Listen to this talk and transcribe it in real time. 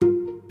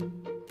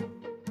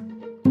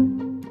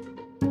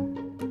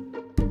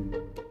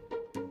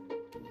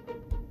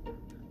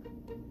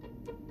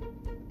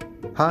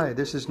Hi,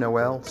 this is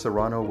Noel,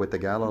 Serrano with the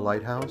Gala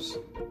Lighthouse.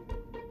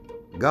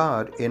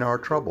 God in our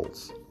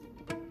troubles.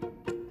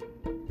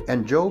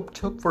 And Job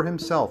took for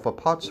himself a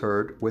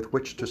potsherd with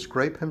which to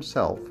scrape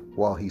himself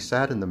while he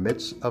sat in the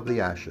midst of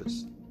the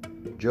ashes.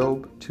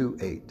 Job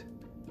 2:8.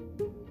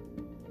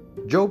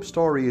 Job's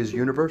story is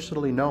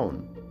universally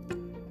known.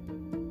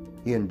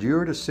 He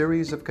endured a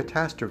series of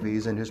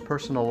catastrophes in his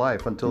personal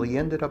life until he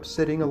ended up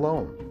sitting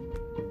alone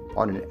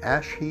on an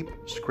ash heap,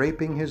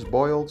 scraping his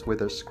boils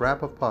with a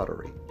scrap of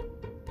pottery.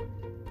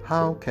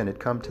 How can it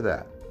come to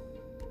that?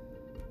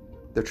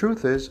 The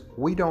truth is,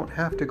 we don't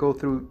have to go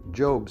through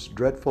Job's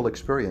dreadful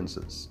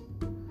experiences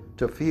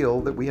to feel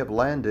that we have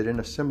landed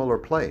in a similar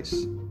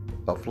place,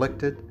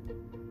 afflicted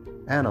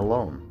and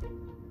alone.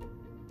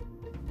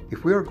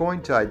 If we are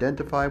going to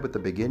identify with the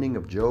beginning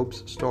of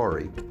Job's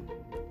story,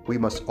 we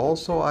must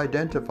also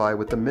identify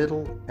with the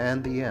middle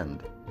and the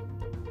end.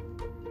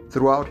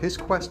 Throughout his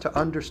quest to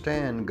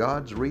understand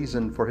God's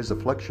reason for his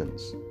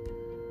afflictions,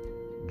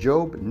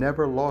 Job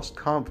never lost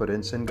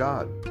confidence in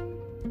God.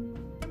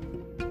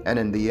 And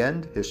in the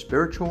end, his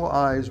spiritual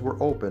eyes were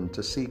opened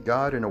to see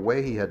God in a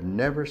way he had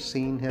never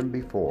seen him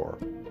before,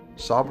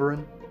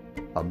 sovereign,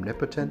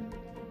 omnipotent,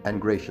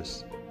 and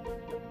gracious.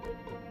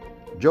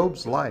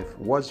 Job's life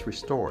was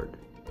restored.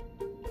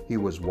 He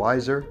was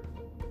wiser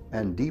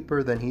and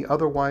deeper than he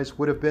otherwise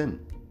would have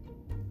been.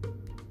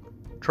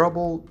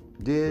 Trouble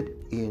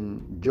did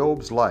in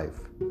Job's life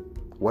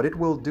what it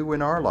will do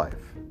in our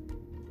life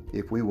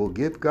if we will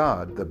give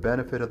God the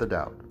benefit of the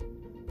doubt.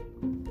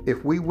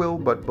 If we will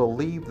but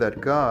believe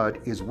that God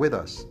is with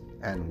us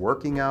and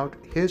working out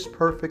His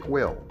perfect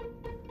will,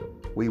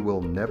 we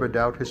will never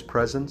doubt His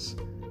presence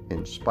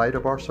in spite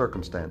of our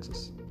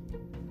circumstances.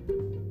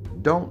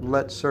 Don't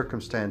let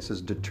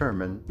circumstances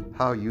determine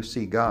how you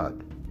see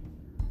God.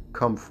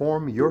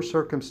 Conform your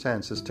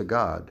circumstances to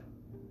God,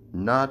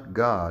 not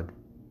God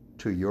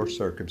to your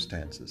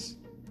circumstances.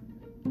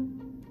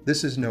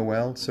 This is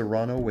Noel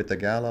Serrano with the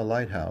Gala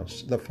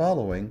Lighthouse. The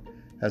following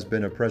has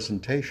been a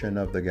presentation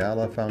of the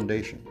Gala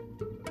Foundation.